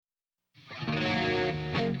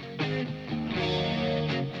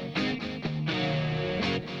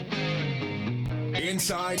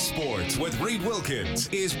Inside Sports with Reed Wilkins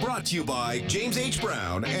is brought to you by James H.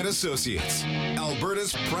 Brown and Associates,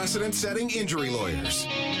 Alberta's precedent-setting injury lawyers.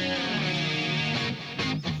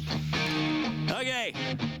 Okay,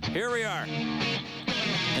 here we are.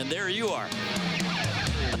 And there you are.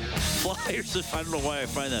 Flyers, I don't know why I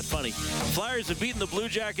find that funny. Flyers have beaten the Blue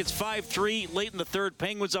Jackets 5-3 late in the third.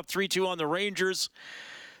 Penguins up 3-2 on the Rangers.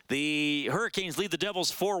 The Hurricanes lead the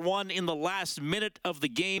Devils 4-1 in the last minute of the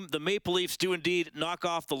game. The Maple Leafs do indeed knock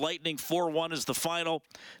off the Lightning. 4-1 is the final.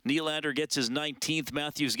 Nylander gets his 19th.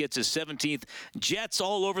 Matthews gets his 17th. Jets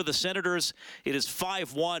all over the Senators. It is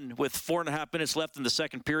 5-1 with 4.5 minutes left in the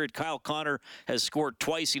second period. Kyle Connor has scored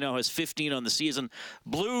twice. He now has 15 on the season.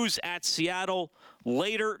 Blues at Seattle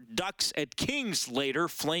later. Ducks at Kings later.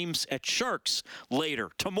 Flames at Sharks later.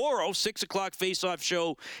 Tomorrow, 6 o'clock face-off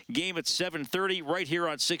show. Game at 7:30 right here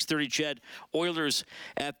on 6:30 CHED. Oilers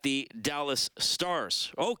at the Dallas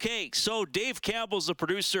Stars. Okay, so Dave Campbell's the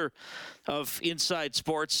producer of Inside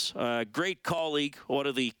Sports. Great colleague, one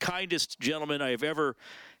of the kindest gentlemen I have ever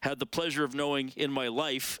had the pleasure of knowing in my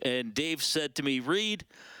life. And Dave said to me, Reed,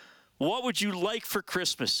 what would you like for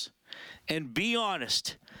Christmas? And be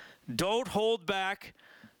honest. Don't hold back.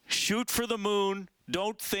 Shoot for the moon.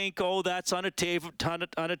 Don't think, oh, that's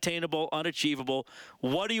unattainable, unachievable.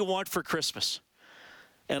 What do you want for Christmas?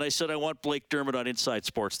 And I said, I want Blake Dermott on Inside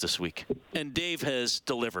Sports this week. And Dave has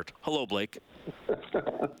delivered. Hello, Blake.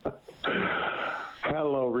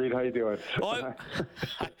 Hello, Reed. How you doing? Oh,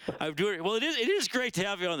 I'm doing well. It is great to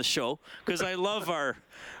have you on the show because I love our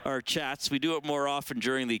chats. We do it more often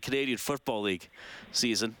during the Canadian Football League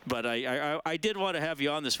season, but I did want to have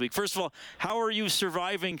you on this week. First of all, how are you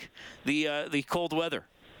surviving the cold weather?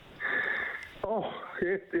 Oh,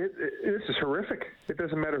 this is horrific. It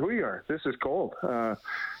doesn't matter who you are. This is cold.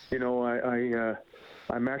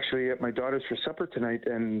 I'm actually at my daughter's for supper tonight,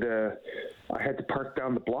 and I had to park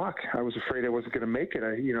down the block. I was afraid I wasn't going to make it.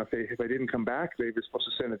 If I didn't come back, they were supposed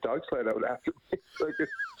to send a dog sled out after me.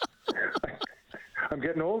 I'm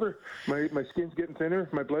getting older. My skin's getting thinner.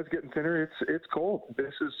 My blood's getting thinner. It's cold.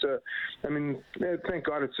 This is, thank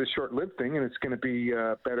God it's a short-lived thing, and it's going to be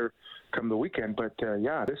better come the weekend. But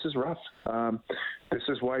this is rough. This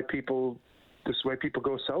is why people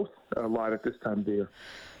go south a lot at this time of the year.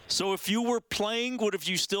 So if you were playing, would have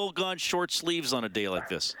you still gone short sleeves on a day like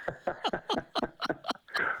this?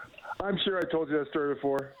 I'm sure I told you that story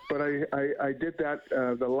before, but I did that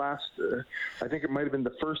the last, I think it might have been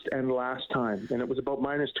the first and last time, and it was about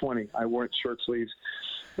 -20. I wore short sleeves,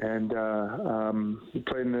 and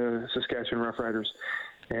played in the Saskatchewan Roughriders,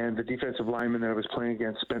 and the defensive lineman that I was playing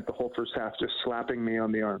against spent the whole first half just slapping me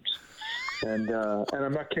on the arms. And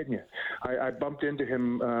I'm not kidding you. I bumped into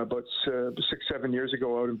him about 6-7 years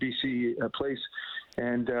ago out in BC Place,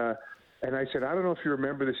 and I said, I don't know if you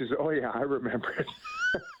remember this. He said, oh yeah, I remember it.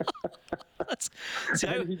 He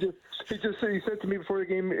said to me before the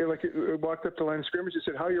game, like walked up the line of scrimmage, he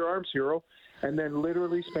said, "How are your arms, hero?" And then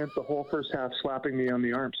literally spent the whole first half slapping me on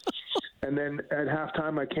the arms. And then at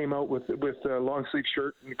halftime, I came out with a long sleeve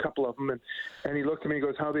shirt and a couple of them, and he looked at me and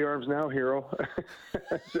goes, "How are the arms now, hero?"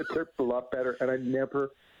 I said, "They're a lot better." And I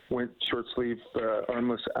never went short sleeve,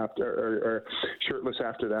 armless after or shirtless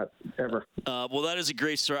after that ever. Well, that is a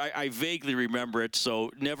great story. I vaguely remember it,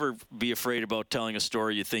 so never be afraid about telling a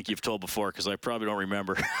story you think you've told before, because I probably don't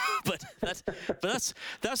remember. but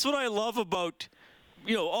that's what I love about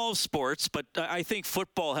all sports, but I think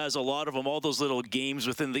football has a lot of them. All those little games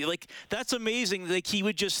within that's amazing. Like he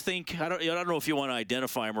would just think, I don't know if you want to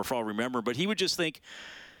identify him or if I'll remember, but he would just think,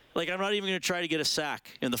 I'm not even going to try to get a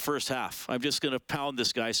sack in the first half. I'm just going to pound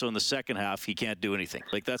this guy so in the second half he can't do anything.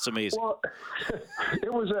 That's amazing. Well,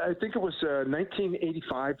 I think it was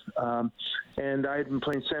 1985, and I had been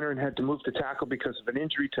playing center and had to move to tackle because of an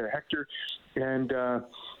injury to Hector. And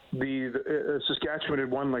the Saskatchewan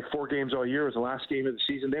had won 4 games all year. It was the last game of the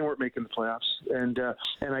season. They weren't making the playoffs. And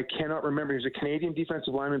I cannot remember. He was a Canadian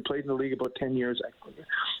defensive lineman, played in the league about 10 years.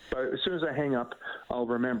 But as soon as I hang up, I'll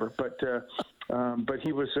remember. But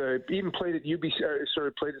he was even played at UBC,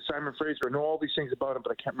 played at Simon Fraser. I know all these things about him,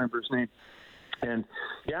 but I can't remember his name. And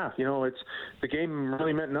it's the game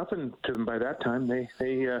really meant nothing to them by that time. They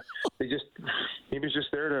just he was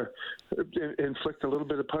just there to inflict a little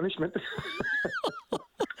bit of punishment.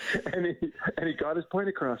 and he got his point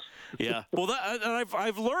across. Yeah. Well,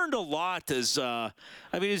 I've learned a lot as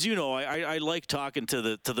as you know, I like talking to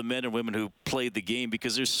the men and women who played the game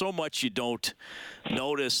because there's so much you don't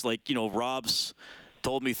notice. Rob's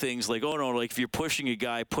told me things like, oh, no, like if you're pushing a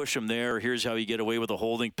guy, push him there. Here's how you get away with a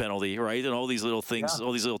holding penalty, right? And all these little things,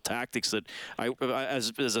 all these little tactics that I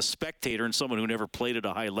as a spectator and someone who never played at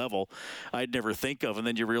a high level, I'd never think of. And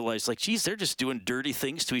then you realize, like, geez, they're just doing dirty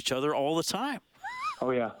things to each other all the time.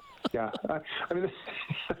 Oh, yeah. Yeah. I mean,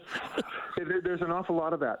 there's an awful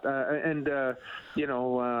lot of that.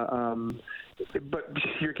 But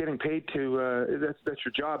you're getting paid to that's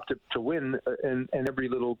your job to win, and every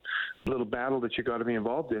little battle that you got to be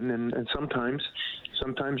involved in, and sometimes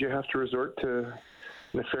you have to resort to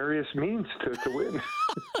nefarious means to win.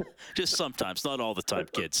 Just sometimes, not all the time,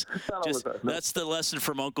 kids. Not all the time, no. That's the lesson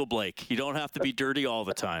from Uncle Blake. You don't have to be dirty all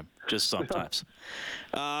the time, just sometimes.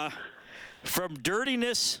 From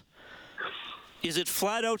dirtiness, is it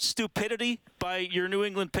flat out stupidity by your New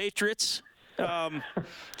England Patriots?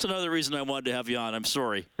 It's another reason I wanted to have you on. I'm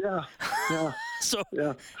sorry. Yeah. So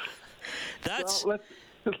yeah. That's. Well,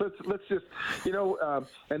 let's just,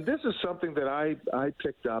 and this is something that I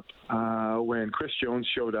picked up when Chris Jones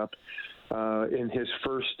showed up in his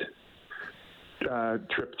first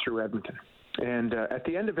trip through Edmonton, and at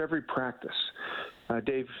the end of every practice,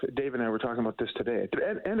 Dave and I were talking about this today. At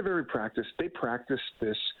the end of every practice, they practice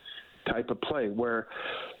this type of play where.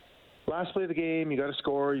 Last play of the game, you got to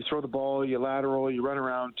score. You throw the ball, you lateral, you run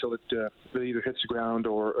around until it either hits the ground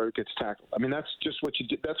or it gets tackled. I mean, that's just what you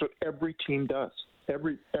do. That's what every team does.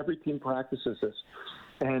 Every team practices this,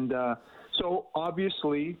 and so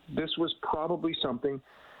obviously this was probably something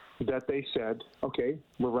that they said, okay,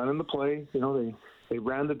 we're running the play. They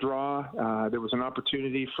ran the draw. There was an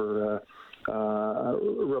opportunity for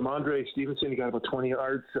Ramondre Stevenson. He got about 20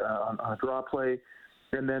 yards on a draw play,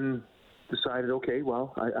 and then decided, okay,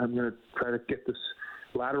 well, I'm going to try to get this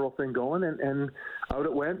lateral thing going, and out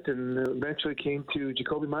it went, and eventually came to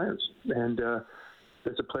Jacoby Myers, and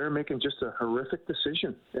as a player making just a horrific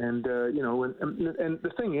decision, and and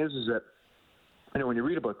the thing is that, when you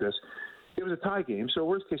read about this, it was a tie game, so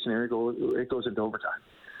worst case scenario, it goes into overtime.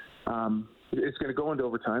 It's going to go into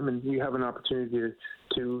overtime, and you have an opportunity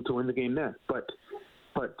to win the game then, But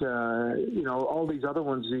all these other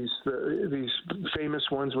ones, these famous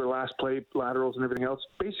ones where last play laterals and everything else,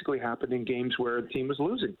 basically happened in games where the team was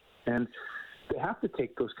losing, and they have to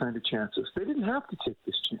take those kind of chances. They didn't have to take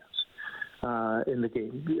this chance in the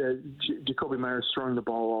game. Jacoby Myers throwing the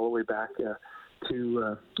ball all the way back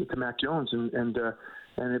to Mac Jones, and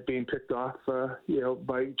it being picked off,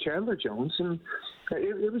 by Chandler Jones, and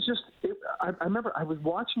it was just. I remember I was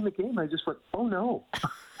watching the game. I just went, "Oh no!"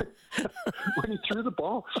 when he threw the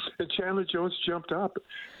ball, and Chandler Jones jumped up,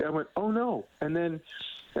 and I went, "Oh no!" And then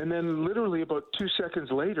literally about 2 seconds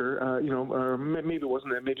later, or maybe it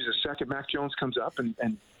wasn't that. Maybe it was a second. Mac Jones comes up and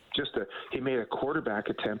he made a quarterback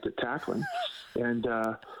attempt at tackling, and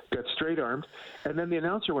got straight armed, and then the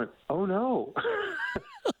announcer went, "Oh no!"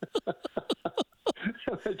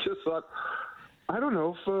 I just thought, I don't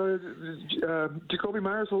know if Jacoby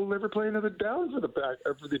Myers will ever play another down for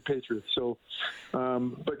the Patriots. So,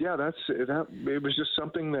 but yeah, it was just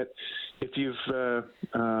something that if you've,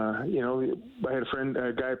 I had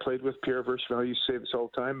a guy I played with, Pierre Vercheval, used to say this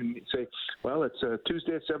all the time, and he'd say, well, it's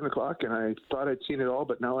Tuesday at 7:00, and I thought I'd seen it all,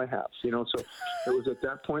 but now I have, so it was at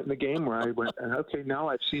that point in the game where I went, okay, now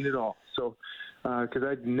I've seen it all. So, because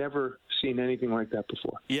I'd never seen anything like that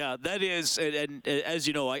before. Yeah, that is, and as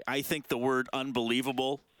you know, I think the word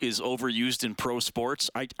unbelievable is overused in pro sports.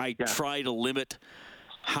 I try to limit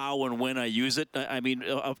how and when I use it. I mean,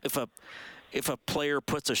 if a player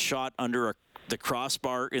puts a shot under the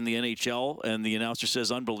crossbar in the NHL and the announcer says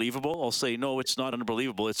unbelievable, I'll say, no, it's not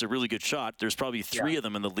unbelievable. It's a really good shot. There's probably three of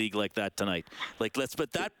them in the league like that tonight. But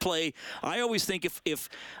that play, I always think if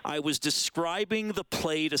I was describing the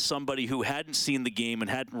play to somebody who hadn't seen the game and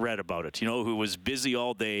hadn't read about it, who was busy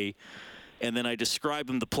all day, and then I described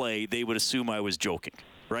them the play, they would assume I was joking,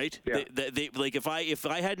 right? Yeah. They like if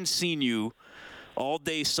I hadn't seen you all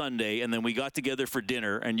day Sunday, and then we got together for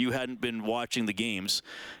dinner, and you hadn't been watching the games,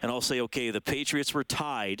 and I'll say, okay, the Patriots were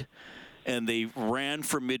tied, and they ran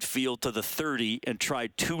from midfield to the 30 and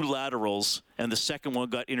tried two laterals, and the second one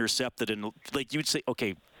got intercepted, and you'd say,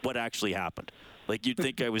 okay, what actually happened? You'd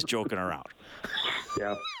think I was joking around.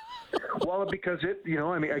 Yeah. Well, because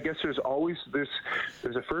I guess there's always there's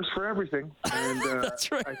a first for everything, and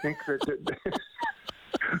That's right. I think that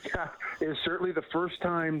yeah, it's certainly the first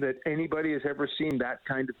time that anybody has ever seen that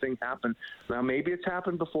kind of thing happen. Now, maybe it's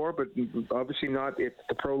happened before, but obviously not at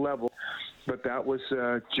the pro level. But that was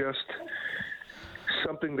just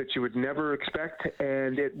something that you would never expect,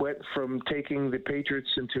 and it went from taking the Patriots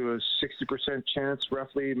into a 60% chance,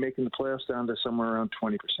 roughly, making the playoffs down to somewhere around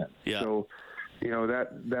 20%. Yeah. So,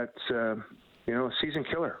 a season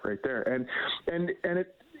killer right there. And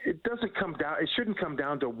it doesn't come down. It shouldn't come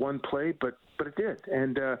down to one play, but it did.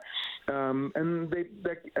 And I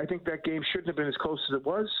think that game shouldn't have been as close as it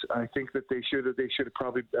was. I think that they should have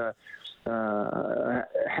probably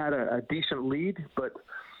had a decent lead, but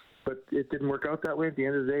it didn't work out that way. At the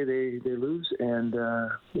end of the day, they lose, and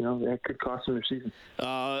that could cost them their season.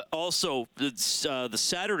 Also, it's, the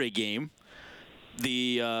Saturday game,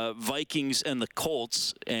 the Vikings and the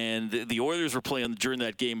Colts, and the Oilers were playing during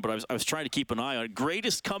that game, but I was trying to keep an eye on it.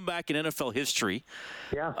 Greatest comeback in NFL history.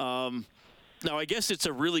 Yeah. Now, I guess it's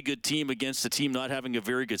a really good team against a team not having a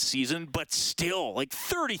very good season, but still,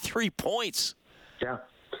 33 points. Yeah.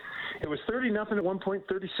 It was 30-0 at one point,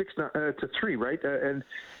 36-3, right? And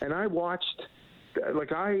I watched,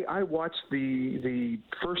 I watched the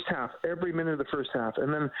first half, every minute of the first half,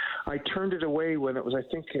 and then I turned it away when it was, I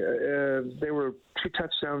think, they were 2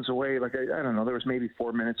 touchdowns away. I don't know, there was maybe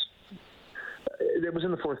 4 minutes. It was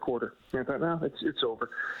in the fourth quarter. And I thought, no, it's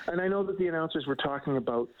over. And I know that the announcers were talking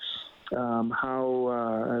about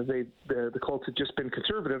how the Colts had just been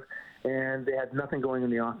conservative and they had nothing going in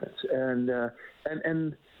the offense.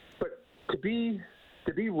 But to be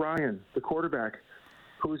Ryan, the quarterback,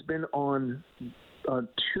 who's been on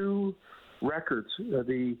 2 records,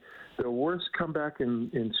 the worst comeback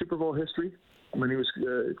in Super Bowl history when he was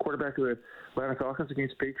quarterback of the Atlanta Falcons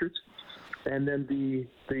against Patriots, and then the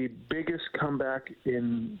biggest comeback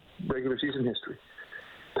in regular season history.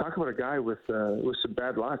 Talk about a guy with some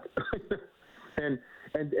bad luck. and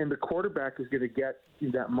the quarterback is going to get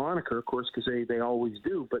that moniker, of course, because they always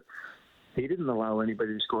do, but he didn't allow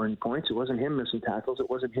anybody to score any points. It wasn't him missing tackles. It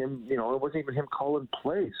wasn't him, it wasn't even him calling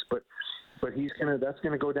plays. But that's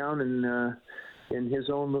gonna go down in his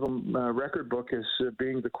own little record book as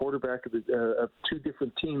being the quarterback of 2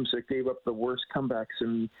 different teams that gave up the worst comebacks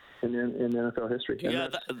in NFL history.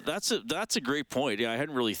 And that's a great point. Yeah, I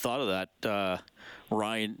hadn't really thought of that,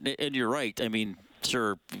 Ryan. And you're right. I mean,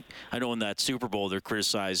 sure, I know in that Super Bowl they're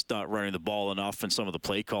criticized not running the ball enough and some of the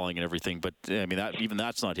play calling and everything, but I mean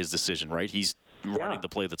that's not his decision, right? He's running the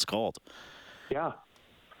play that's called. Yeah.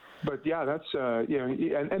 But yeah, that's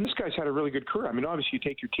and this guy's had a really good career. I mean, obviously you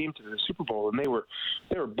take your team to the Super Bowl, and they were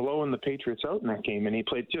blowing the Patriots out in that game, and he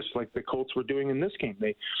played just like the Colts were doing in this game.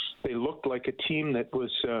 They looked like a team that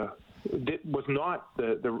did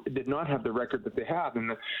not have the record that they have,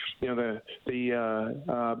 and I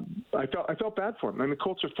felt bad for them. I mean, the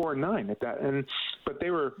Colts are 4-9 at that, but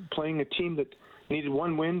they were playing a team that needed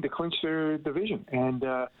 1 win to clinch their division, and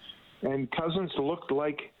Cousins looked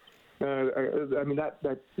like.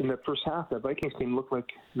 That in the first half, that Vikings team looked like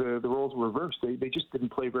the roles were reversed. They just didn't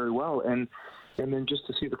play very well, and then just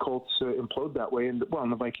to see the Colts implode that way, and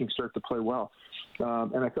the Vikings start to play well,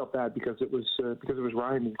 and I felt bad because it was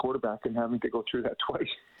Ryan, the quarterback, and having to go through that twice.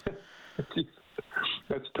 That's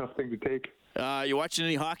a tough thing to take. You watching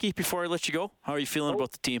any hockey before I let you go? How are you feeling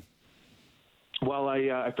about the team? Well,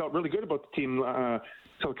 I felt really good about the team.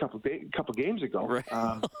 A couple games ago. Right.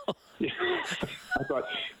 I thought,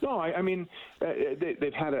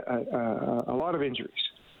 they've had a lot of injuries,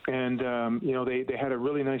 and they had a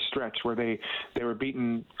really nice stretch where they were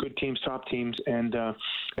beating good teams, top teams, and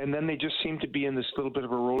then they just seem to be in this little bit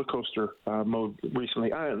of a roller coaster mode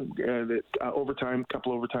recently.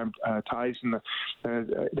 Couple overtime ties, and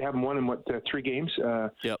they haven't won in 3 games.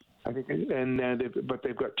 Yep. I think, but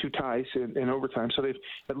they've got 2 ties in overtime, so they've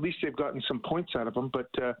gotten some points out of them. But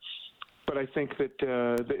I think that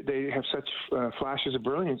they have such flashes of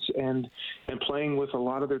brilliance, and playing with a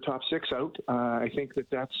lot of their top 6 out. I think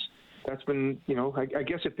that's been I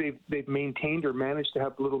guess if they've maintained or managed to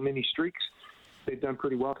have little mini streaks, they've done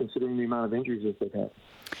pretty well considering the amount of injuries that they've had.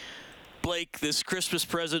 Blake, this Christmas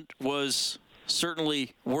present was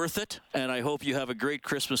certainly worth it, and I hope you have a great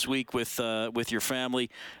Christmas week with your family.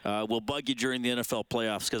 We'll bug you during the NFL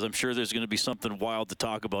playoffs because I'm sure there's going to be something wild to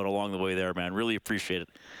talk about along the way there, man. Really appreciate it.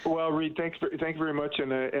 Well, Reed, thank you very much,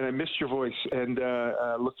 and I missed your voice, and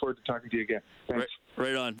look forward to talking to you again. Thanks.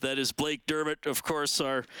 Right on. That is Blake Dermott, of course,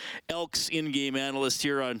 our Elks in-game analyst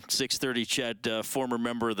here on 630 Ched, former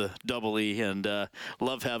member of the Double E, and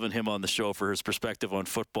love having him on the show for his perspective on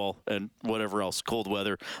football and whatever else, cold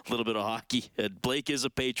weather, a little bit of hockey. And Blake is a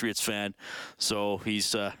Patriots fan, so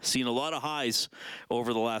he's seen a lot of highs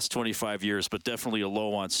over the last 25 years, but definitely a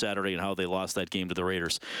low on Saturday and how they lost that game to the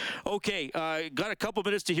Raiders. Okay, got a couple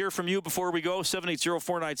minutes to hear from you before we go.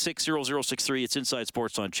 780-496-0063. It's Inside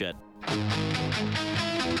Sports on Ched.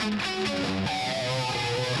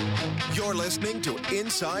 You're listening to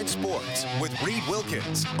Inside Sports with Reed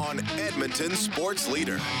Wilkins on Edmonton Sports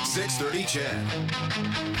Leader, 630 CHED.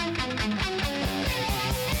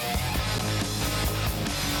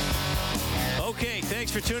 Okay,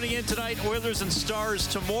 thanks for tuning in tonight. Oilers and Stars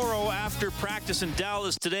tomorrow after practice in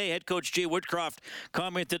Dallas today. Head coach Jay Woodcroft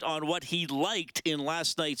commented on what he liked in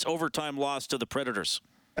last night's overtime loss to the Predators.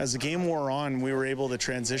 As the game wore on, we were able to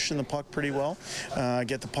transition the puck pretty well,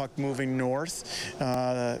 get the puck moving north.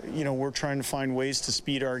 We're trying to find ways to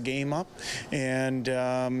speed our game up. And,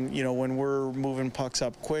 when we're moving pucks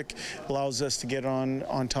up quick, allows us to get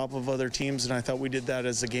on top of other teams. And I thought we did that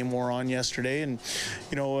as the game wore on yesterday. And,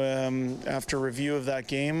 after review of that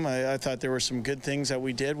game, I thought there were some good things that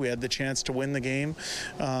we did. We had the chance to win the game.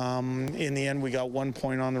 In the end, we got 1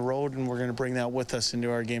 point on the road, and we're going to bring that with us into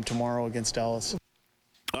our game tomorrow against Dallas.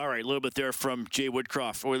 All right, a little bit there from Jay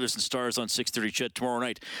Woodcroft. Oilers and Stars on 6:30 CHED tomorrow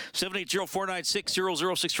night.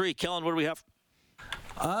 780-496-0063. Kellen, what do we have?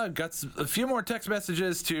 Got a few more text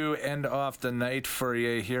messages to end off the night for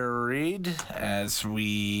you here, Reed, as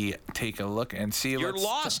we take a look and see. You're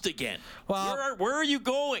lost again. Well, where are you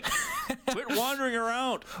going? Quit wandering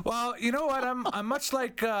around. Well, you know what? I'm much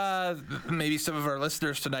like maybe some of our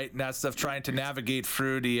listeners tonight and that stuff, trying to navigate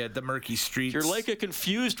through the murky streets. You're like a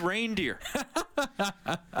confused reindeer.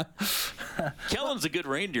 Kellen's a good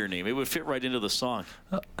reindeer name. It would fit right into the song.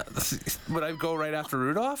 Would I go right after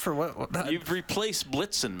Rudolph or what? You'd replace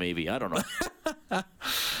Blitzen, maybe. I don't know.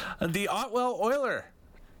 The Otwell Oiler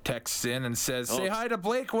texts in and says, say hi to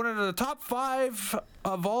Blake, one of the top 5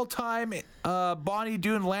 of all time Bonnie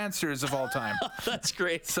Doon Lancers of all time. That's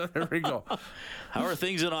great. So there we go. How are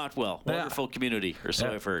things in Otwell? Wonderful community, or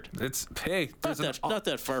so I've heard. It's not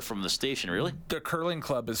that far from the station, really. The curling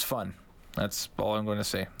club is fun. That's all I'm going to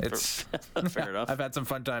say. It's fair enough. I've had some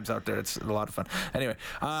fun times out there. It's a lot of fun. Anyway,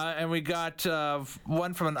 and we got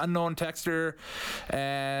one from an unknown texter,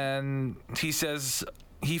 and he says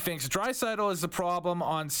he thinks Draisaitl is the problem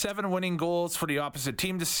on 7 winning goals for the opposite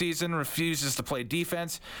team this season, refuses to play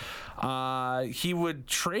defense. He would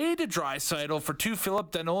trade Draisaitl for 2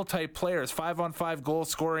 Philip Danault-type players, 5-on-5 goal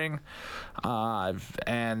scoring,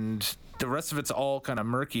 and the rest of it's all kind of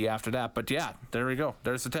murky after that. But yeah, there we go.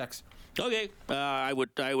 There's the text. Okay, I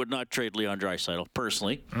would not trade Leon Draisaitl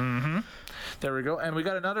personally. Mm-hmm. There we go, and we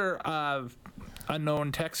got another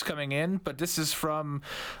unknown text coming in, but this is from.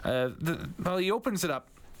 He opens it up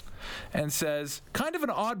and says, "Kind of an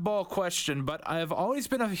oddball question, but I have always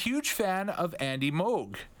been a huge fan of Andy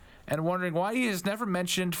Moog, and wondering why he is never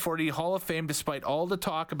mentioned for the Hall of Fame despite all the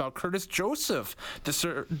talk about Curtis Joseph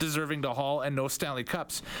deserving the Hall and no Stanley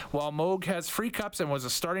Cups, while Moog has 3 cups and was a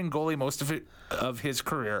starting goalie most of his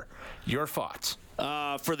career. Your thoughts?"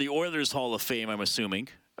 For the Oilers Hall of Fame, I'm assuming.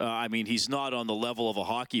 He's not on the level of a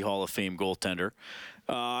Hockey Hall of Fame goaltender.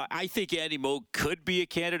 I think Andy Moog could be a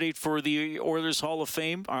candidate for the Oilers Hall of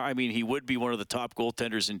Fame. He would be one of the top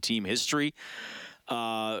goaltenders in team history.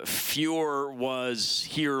 Fuhr was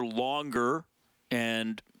here longer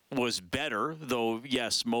and was better, though,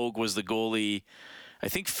 yes, Moog was the goalie. I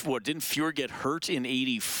think, didn't Fuhr get hurt in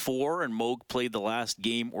 84 and Moog played the last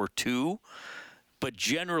game or 2? But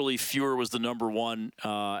generally, Fuhr was the number 1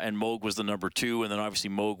 and Moog was the number 2. And then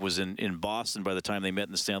obviously Moog was in Boston by the time they met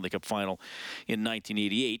in the Stanley Cup final in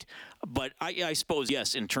 1988. But I suppose,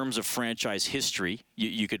 yes, in terms of franchise history,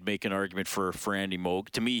 you could make an argument for Andy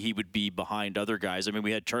Moog. To me, he would be behind other guys.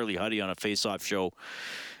 We had Charlie Huddy on a face-off show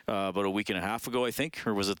about a week and a half ago, I think.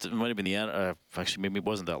 Or was it might have been the end. Actually, maybe it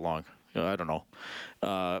wasn't that long. I don't know.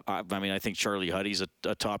 I think Charlie Huddy's a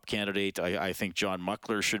top candidate. I think John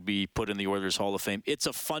Muckler should be put in the Oilers Hall of Fame. It's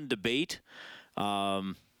a fun debate. I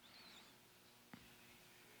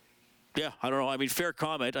don't know. Fair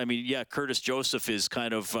comment. Curtis Joseph is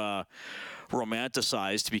kind of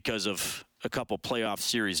romanticized because of a couple playoff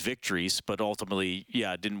series victories, but ultimately,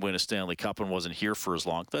 didn't win a Stanley Cup and wasn't here for as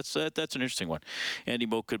long. That's an interesting one. Andy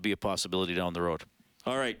Moog could be a possibility down the road.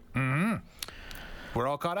 All right. Mm-hmm. We're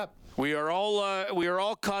all caught up. We are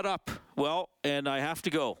all caught up. Well, and I have to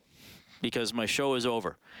go because my show is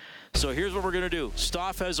over. So here's what we're going to do.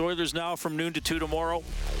 Stoff has Oilers Now from noon to 2 tomorrow.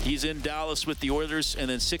 He's in Dallas with the Oilers. And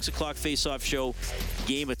then 6 o'clock face-off show.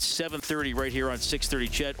 Game at 7:30 right here on 6:30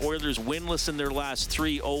 CHED. Oilers winless in their last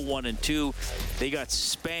 3, 0-1-2. They got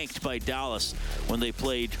spanked by Dallas when they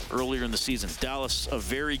played earlier in the season. Dallas, a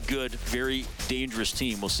very good, very dangerous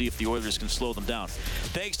team. We'll see if the Oilers can slow them down.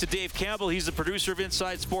 Thanks to Dave Campbell. He's the producer of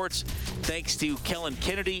Inside Sports. Thanks to Kellen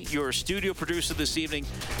Kennedy, your studio producer this evening.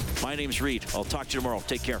 My name's Reed. I'll talk to you tomorrow.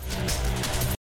 Take care.